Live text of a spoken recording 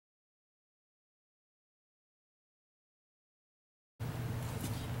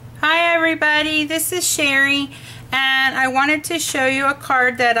Hi everybody, this is Sherry, and I wanted to show you a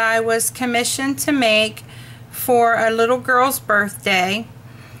card that I was commissioned to make for a little girl's birthday.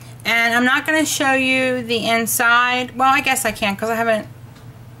 And I'm not going to show you the inside. Well, I guess I can because I haven't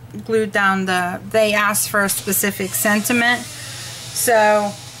glued down they asked for a specific sentiment.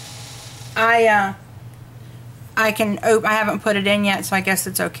 So I haven't put it in yet, so I guess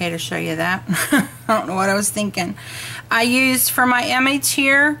it's okay to show you that. I don't know what I was thinking. I used for my image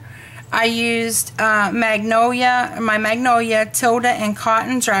here, I used my Magnolia Tilda and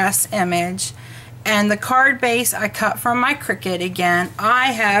cotton dress image, and the card base I cut from my Cricut again. I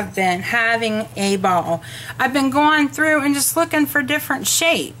have been having a ball. I've been going through and just looking for different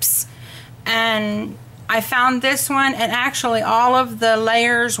shapes, and I found this one, and actually all of the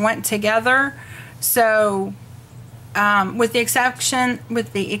layers went together. So with the exception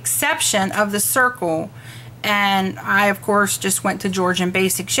of the circle, and I of course just went to Georgian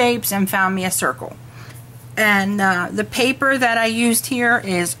Basic Shapes and found me a circle. And the paper that I used here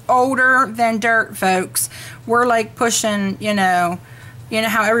is older than dirt, folks. We're like pushing, you know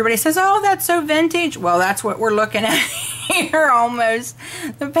how everybody says, oh, that's so vintage. Well, that's what we're looking at here almost.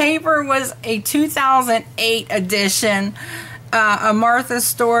 The paper was a 2008 edition, a Martha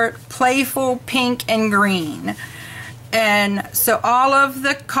Stewart Playful Pink and Green. And so all of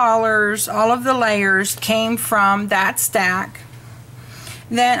the colors, all of the layers came from that stack.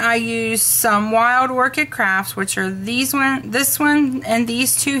 Then I used some Wild Orchid Crafts, which are this one and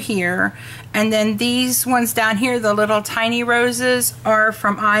these two here. And then these ones down here, the little tiny roses, are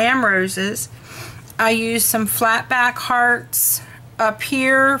from I Am Roses. I used some flat back hearts up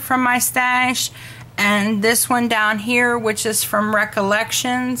here from my stash. And this one down here, which is from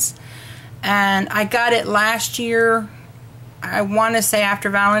Recollections. And I got it last year, I want to say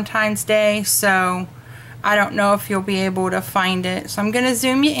after Valentine's Day, so I don't know if you'll be able to find it. So I'm going to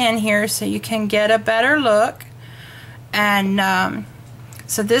zoom you in here so you can get a better look. And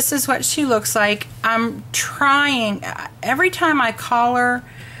so this is what she looks like. I'm trying, every time I color,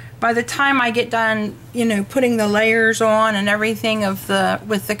 by the time I get done, putting the layers on and everything with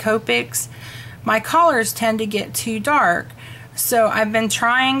the Copics, my colors tend to get too dark. So I've been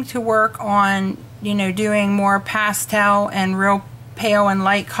trying to work on, doing more pastel and real pale and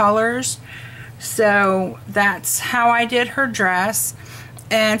light colors. So that's how I did her dress.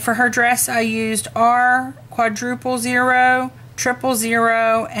 And for her dress, I used R, quadruple 0, triple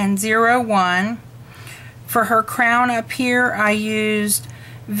 0, and 01. For her crown up here, I used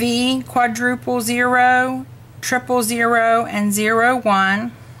V, quadruple 0, triple 0, and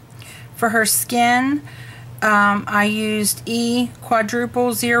 01. For her skin, I used E,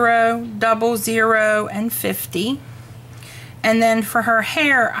 quadruple 0, double 0, and 50. And then for her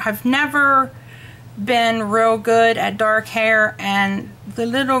hair, I've never been real good at dark hair, and the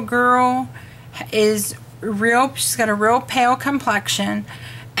little girl is she's got a real pale complexion,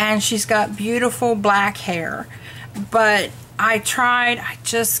 and she's got beautiful black hair. But I tried, I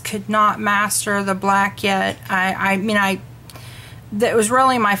just could not master the black yet. That was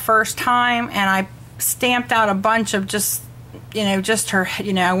really my first time, and I stamped out a bunch of just her,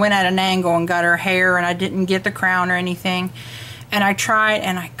 I went at an angle and got her hair, and I didn't get the crown or anything. And I tried,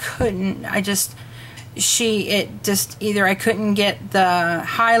 and I couldn't. Either I couldn't get the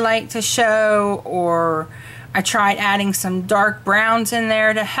highlight to show, or I tried adding some dark browns in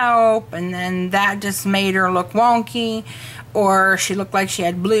there to help, and then that just made her look wonky. Or she looked like she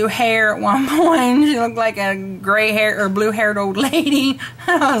had blue hair at one point. She looked like a gray hair or blue haired old lady.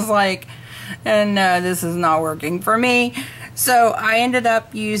 I was like, no, this is not working for me. So I ended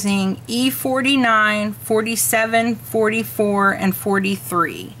up using E49, 47, 44, and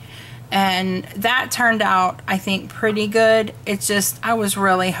 43. And that turned out, I think, pretty good. It's just, I was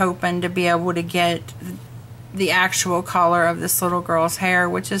really hoping to be able to get the actual color of this little girl's hair,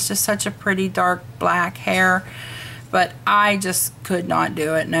 which is just such a pretty dark black hair. But I just could not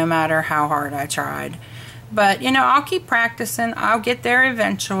do it no matter how hard I tried. But, I'll keep practicing. I'll get there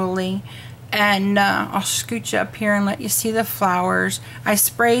eventually. And I'll scoot you up here and let you see the flowers. I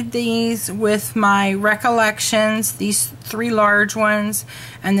sprayed these with my Recollections, these 3 large ones.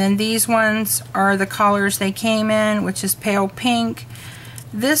 And then these ones are the colors they came in, which is pale pink.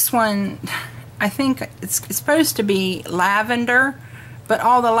 This one, I think it's supposed to be lavender, but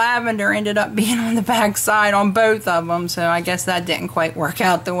all the lavender ended up being on the back side on both of them. So I guess that didn't quite work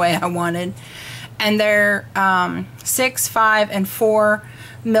out the way I wanted. And they're 6, 5, and 4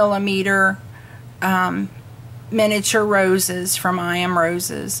 millimeter miniature roses from I Am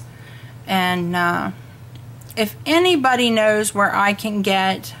Roses. And if anybody knows where I can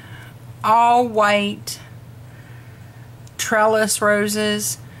get all white trellis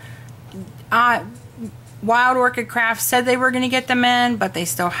roses, Wild Orchid Craft said they were going to get them in, but they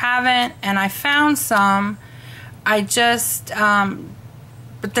still haven't. And I found some. I just,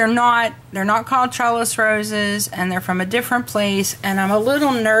 but they're not called trellis roses, and they're from a different place. And I'm a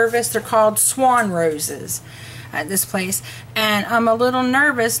little nervous. They're called swan roses at this place, and I'm a little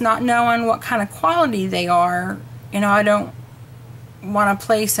nervous not knowing what kind of quality they are. You know, I don't want to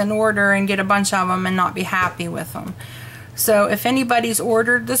place an order and get a bunch of them and not be happy with them. So if anybody's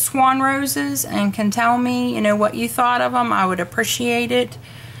ordered the swan roses and can tell me, you know, what you thought of them, I would appreciate it.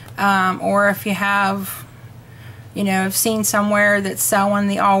 Or if you have, you know, I've seen somewhere that's selling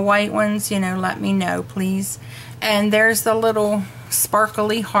the all white ones, you know, let me know, please. And there's the little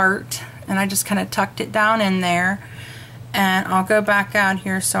sparkly heart, and I just kind of tucked it down in there. And I'll go back out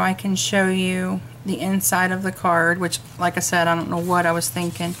here so I can show you the inside of the card, which, like I said, I don't know what I was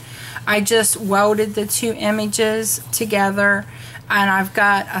thinking. I just welded the two images together, and I've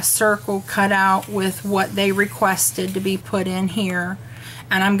got a circle cut out with what they requested to be put in here.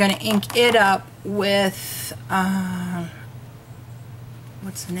 And I'm going to ink it up with,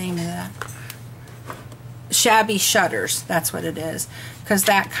 what's the name of that? Shabby Shutters, that's what it is, because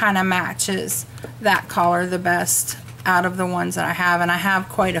that kind of matches that color the best out of the ones that I have. And I have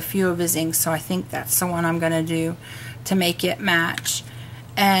quite a few of his inks, so I think that's the one I'm going to do to make it match.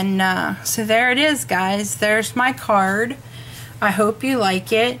 And so there it is, guys. There's my card. I hope you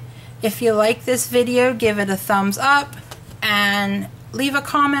like it. If you like this video, give it a thumbs up and leave a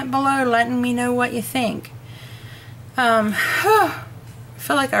comment below letting me know what you think. I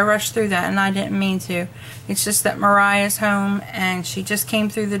feel like I rushed through that, and I didn't mean to. It's just that Mariah's home, and she just came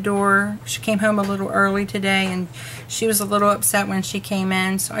through the door. She came home a little early today, and she was a little upset when she came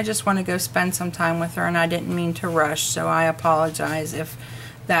in, so I just want to go spend some time with her, and I didn't mean to rush, so I apologize if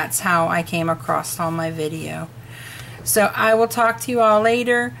that's how I came across on my video. So I will talk to you all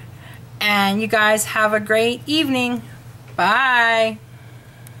later, and you guys have a great evening. Bye.